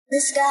The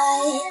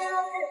sky,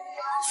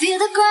 feel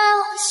the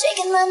ground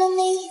shaking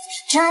underneath,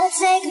 trying to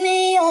take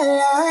me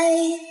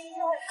alive.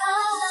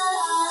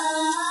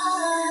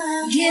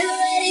 Get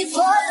ready for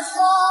the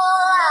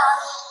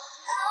fall.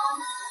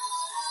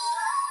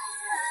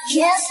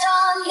 Can't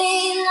stop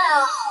me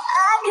now.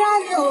 I got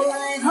no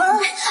rival.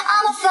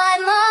 I'ma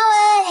find my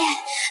way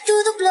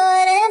through the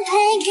blood and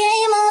pain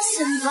game of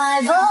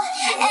survival.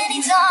 Any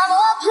time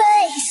or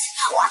place,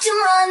 watch 'em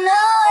run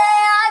away.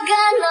 I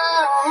got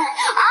none.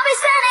 I'll be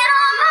standing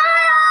on my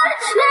own,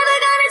 never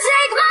gonna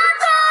take my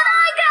throne.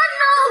 I got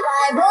no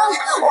rival.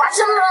 Watch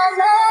 'em run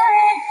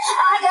away.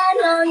 I got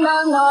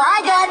no. I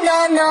got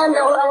no.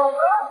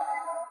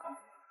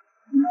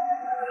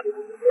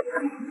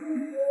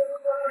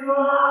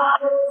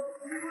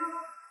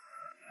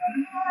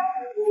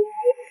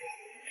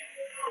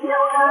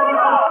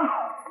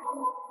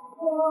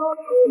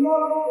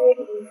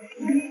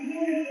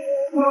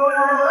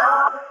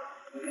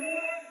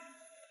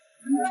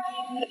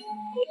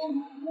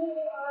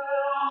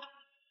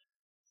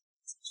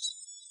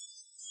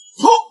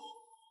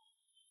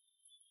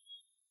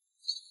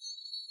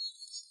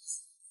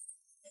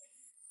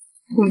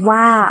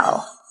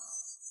 Wow.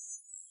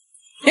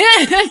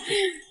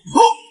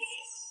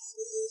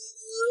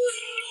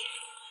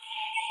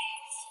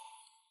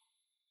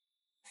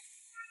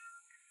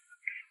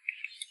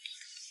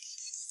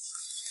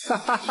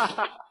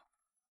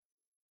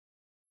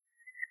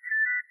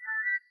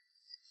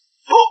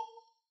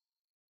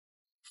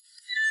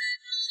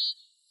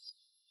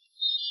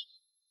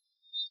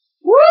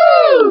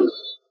 Woo!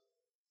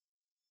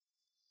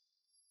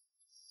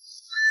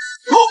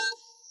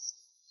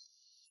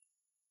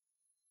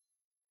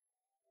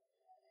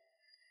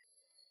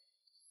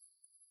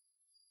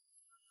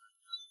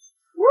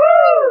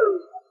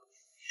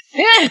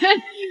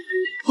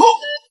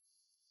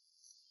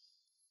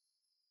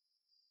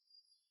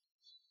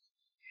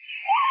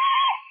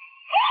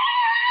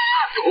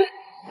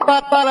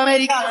 Papa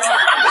America.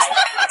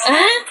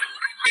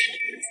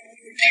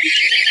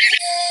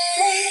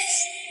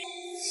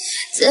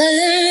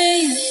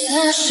 Telling me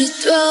I should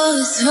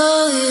throw it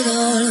all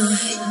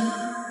away.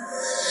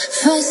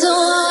 Fight so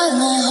hard,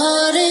 my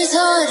heart is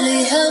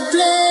hardly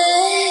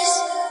helpless.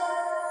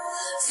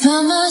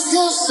 Find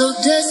myself so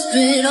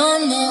desperate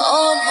on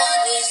my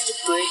knees to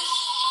break.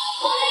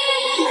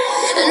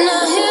 And I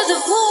hear the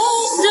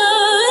voice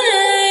of an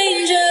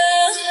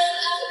angel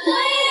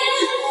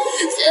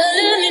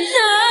telling me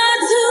not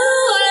to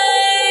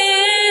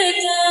lay it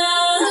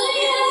down.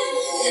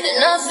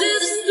 And I feel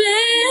the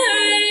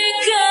spirit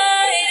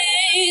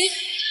guiding,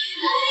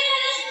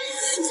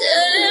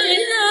 telling me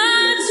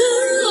not to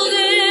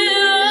give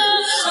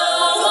up.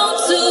 Hold on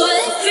to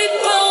every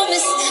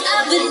promise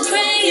I've been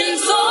praying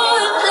for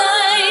a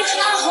life.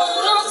 I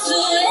hold on to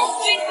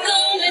every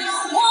moment,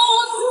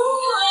 won't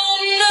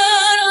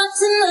surrender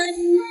tonight.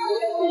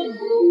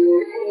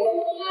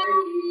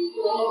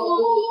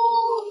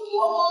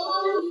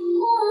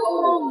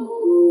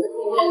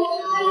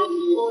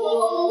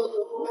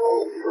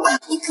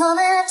 You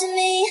coming after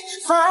me,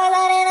 fire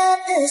lighting up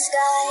the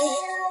sky.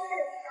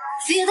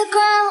 Feel the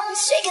ground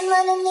shaking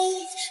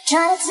underneath,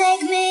 trying to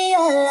take me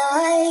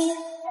alive.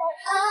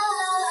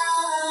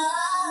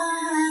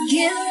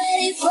 Get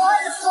ready for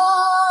the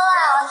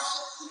fall.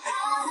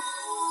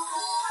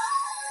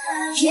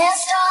 Can't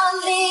stop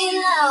me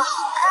now.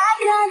 I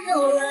got no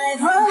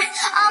rival.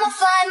 I'ma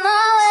find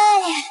my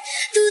way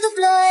through the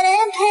blood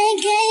and pain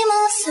game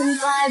of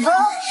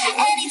survival.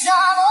 Any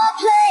time or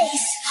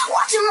place,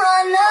 watch 'em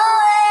run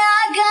away.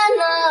 I got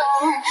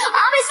none.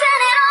 I'll be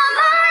standing on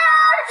my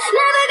own,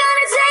 never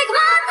gonna take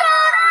my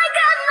throne. I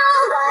got no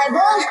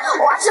rival.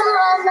 Watch 'em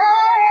run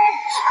away.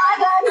 I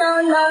got no.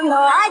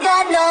 I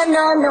got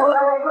no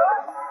rival.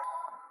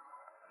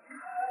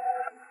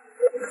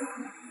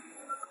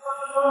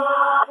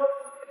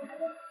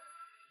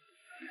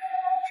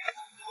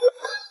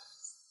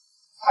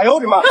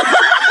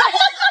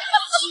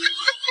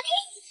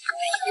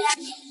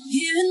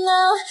 Even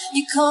now,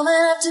 you're coming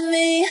after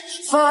me,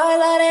 fire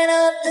lighting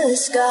up the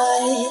sky.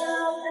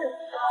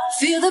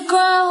 Feel the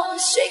ground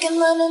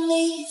shaking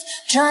underneath,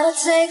 trying to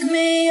take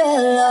me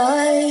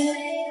alive.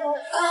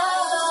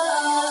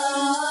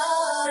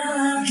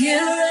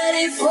 Get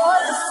ready for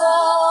the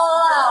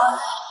fall.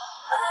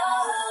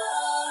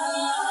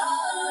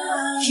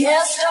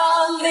 Can't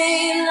stop me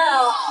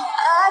now.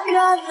 I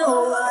got no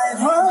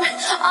rival.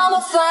 I'ma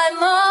find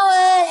my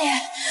way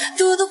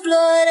through the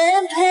blood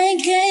and pain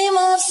game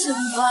of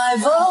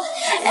survival.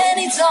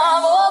 Any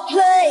time or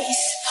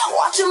place,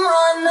 watch 'em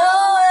run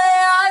away.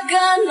 I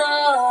got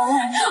none.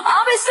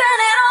 I'll be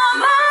standing on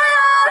my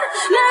own,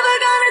 never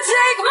gonna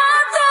take my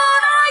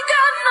throne. I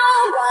got no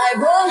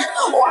rival.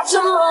 Watch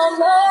 'em run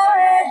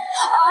away.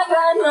 I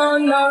got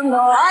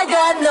no. I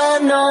got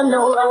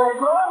no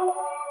rival.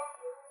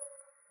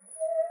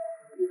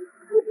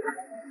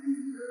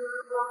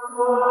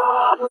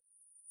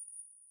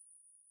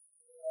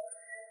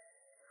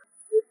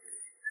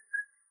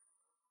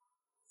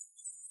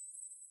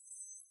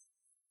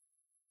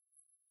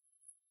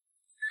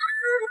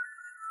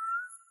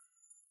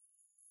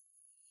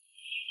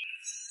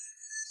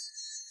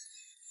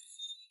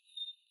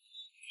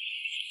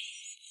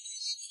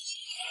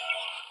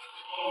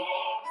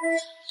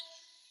 Notice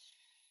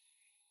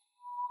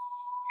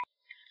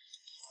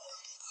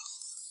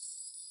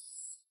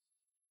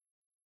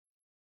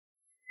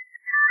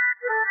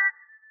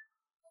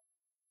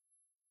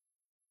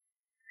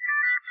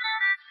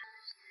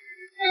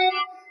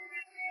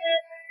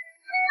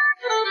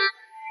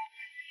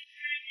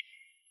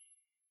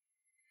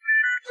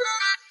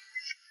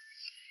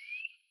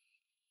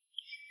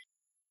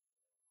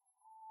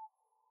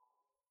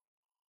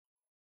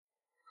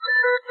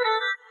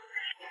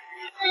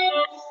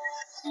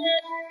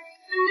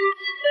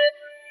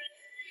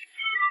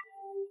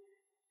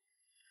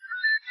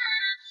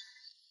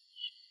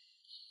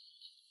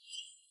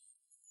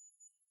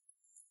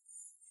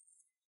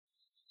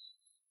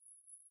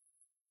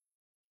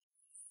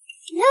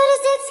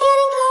it's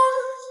getting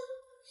cold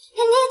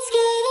and it's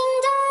getting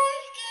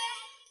dark.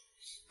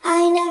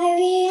 I never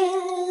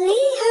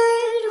really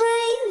heard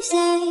what you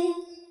said.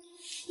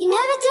 You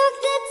never took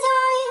the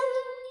time,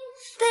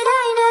 but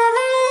I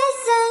never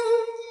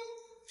listened.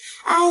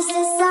 As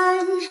the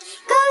sun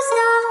goes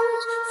down,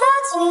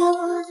 thoughts fill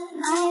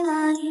my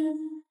mind.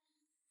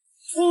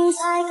 Seems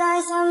like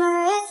our summer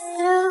is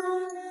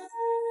through.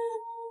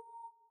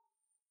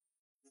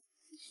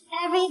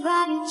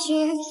 Everybody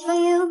cheers for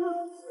you.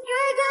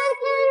 You're gone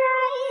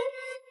tonight,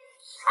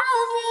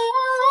 I'll be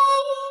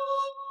away,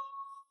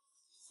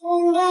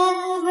 and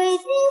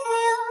everything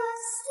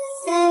feels the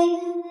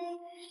same.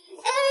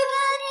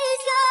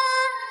 Everybody's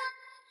gone,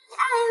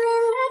 I'm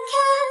in the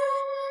cab.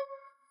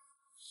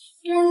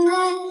 The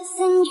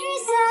messenger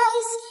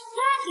says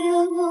that you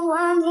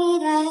want me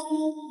back.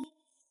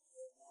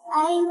 I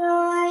know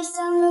our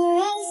summer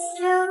is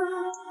through,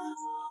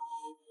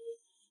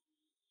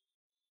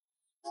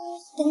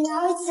 but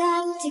now it's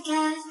time to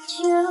catch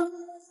you.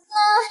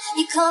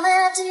 You coming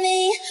after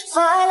me,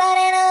 fire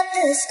lighting up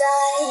the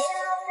sky.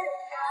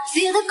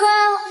 Feel the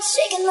ground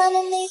shaking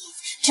underneath,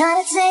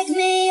 trying to take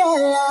me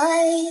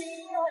alive.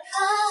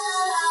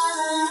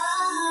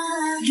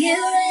 Get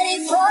ready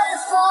for the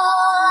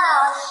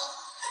fallout.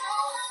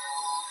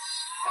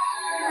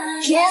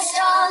 Can't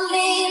stop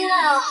me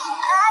now,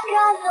 I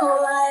got no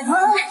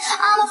rival.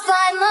 I'ma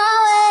find my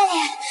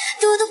way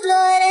through the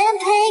blood and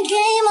pain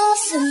game of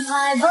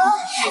survival.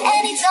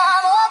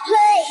 Anytime or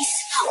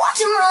place,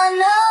 watch him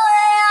run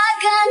away. I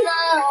got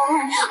no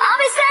own, I'll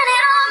be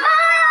standing on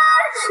my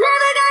own,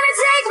 never gonna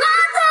take my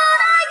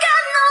throne. I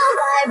got no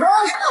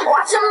rival,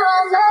 watch him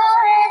run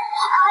away.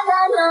 I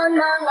got no,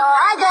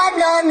 I got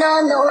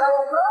no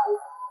rival.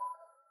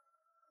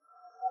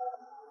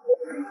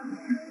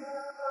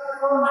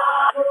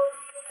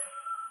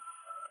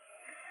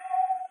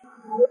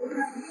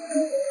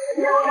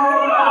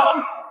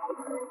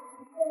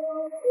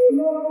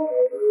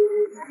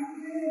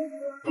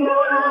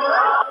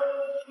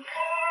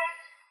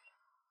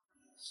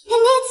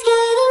 And it's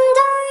getting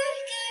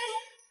dark.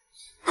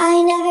 I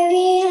never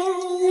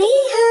really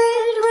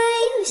heard what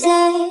you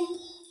said.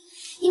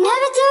 You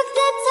never took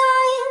the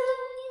time,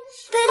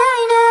 but I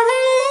never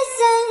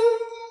listened.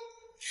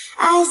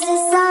 As the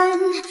sun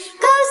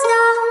goes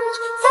down,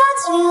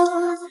 thoughts fill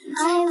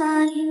my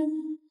mind.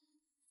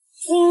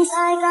 Seems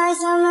like our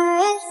summer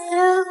is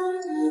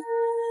through.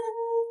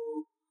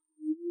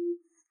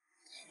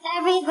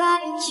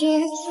 Everybody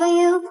cheers for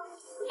you.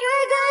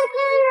 You're gone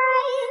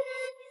tonight,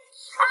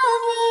 I'll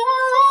be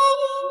away,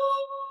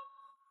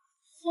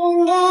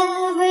 and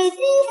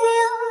everything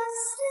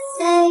feels the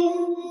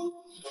same.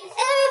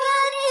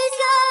 Everybody's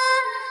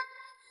gone,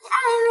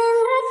 I'm in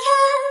the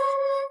cab.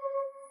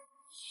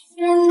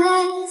 The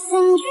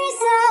messenger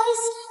says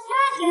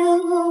that you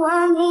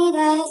want me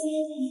back.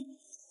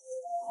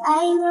 I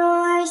know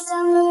our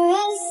summer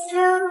is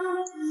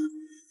through.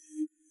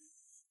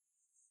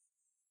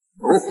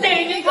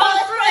 Stay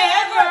together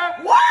forever.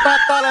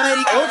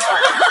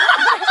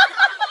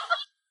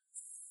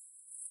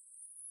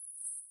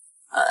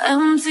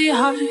 Empty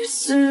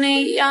hearts and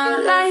neon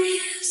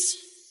lights,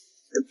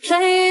 they're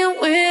playing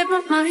with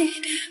my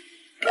mind.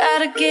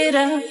 Gotta get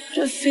out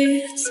of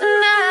here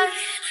tonight.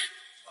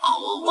 I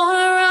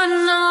wanna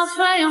run off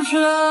and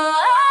fly,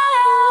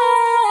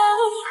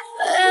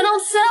 and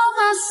I'll tell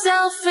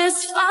myself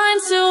it's fine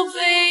to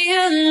be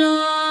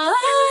alone,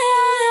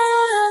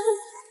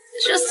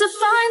 just to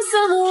find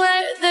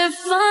somewhere that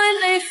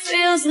finally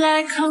feels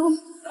like home.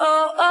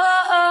 Oh,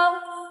 oh, oh.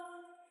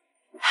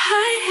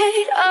 I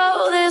hate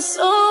all this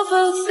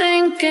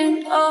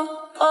overthinking. Oh,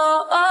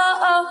 oh, oh,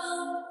 oh.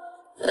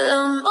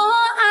 The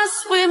more I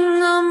swim,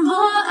 the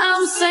more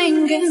I'm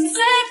sinking.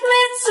 Take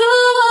me to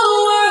a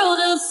world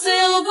of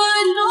silver,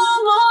 no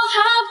more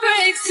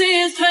heartbreaks,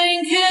 tears,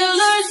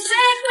 painkillers.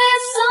 Take me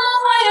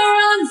somewhere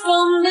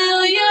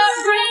unfamiliar,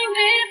 bring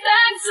me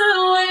back to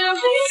where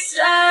we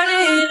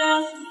started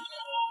out.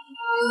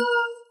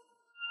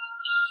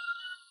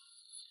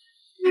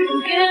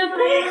 Get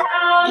me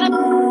out of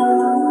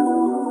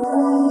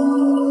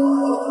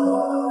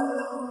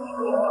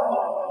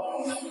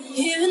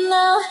even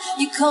now,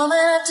 you're coming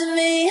after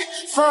me,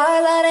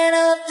 fire lighting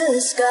up the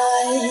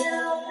sky.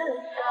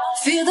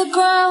 Feel the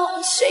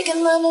ground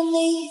shaking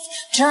underneath,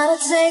 trying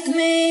to take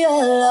me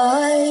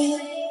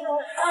alive.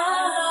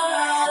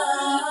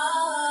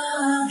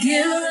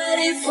 get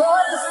ready for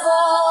the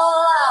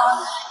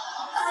fallout.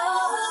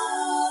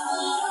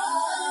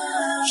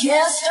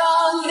 Can't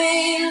stop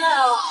me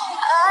now.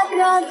 I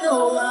got no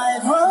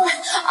rival.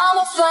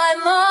 I'ma find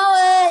my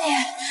way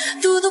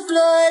through the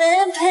blood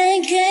and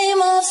pain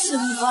game of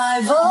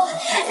survival.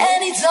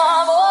 Any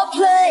time or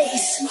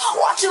place,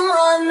 watch 'em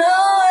run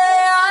away.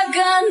 I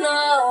got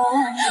no.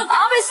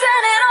 I'll be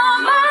standing on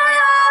my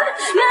own,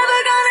 never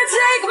gonna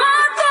take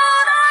my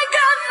throne. I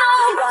got no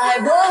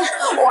rival.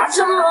 Watch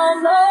 'em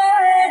run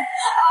away.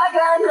 I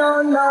got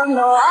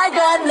no. I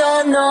got no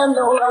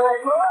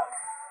rival.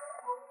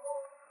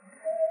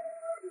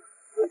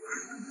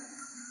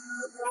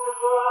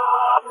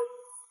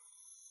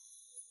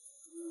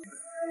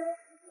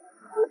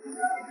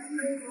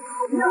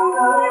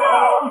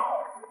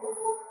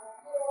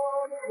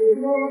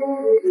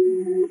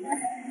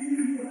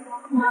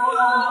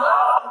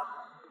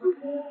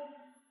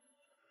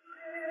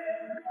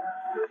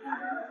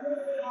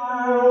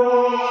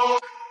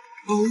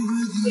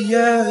 Over the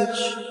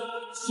edge,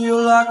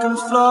 feel like I'm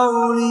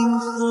floating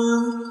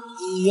through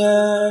the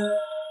air.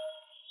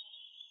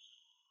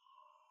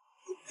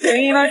 The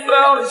pain I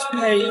felt is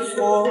paid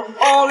for,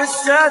 all is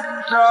said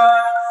and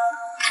done.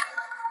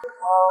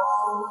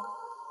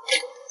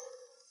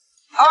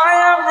 I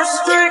am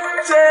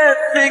restricted,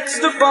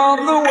 fixed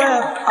upon the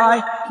web.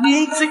 I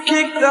need to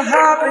kick the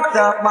habit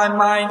that my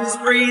mind is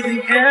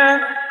breathing in.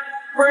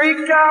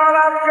 Break out,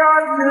 I've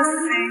got to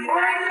see.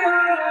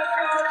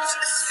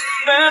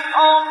 Spent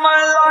all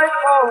my life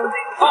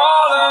holding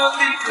all of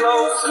it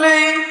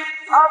closely.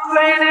 I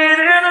played it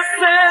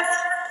innocent,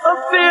 a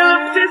feel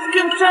of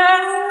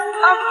discontent.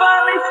 I'm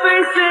finally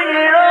facing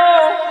it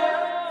all,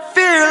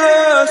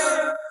 fearless.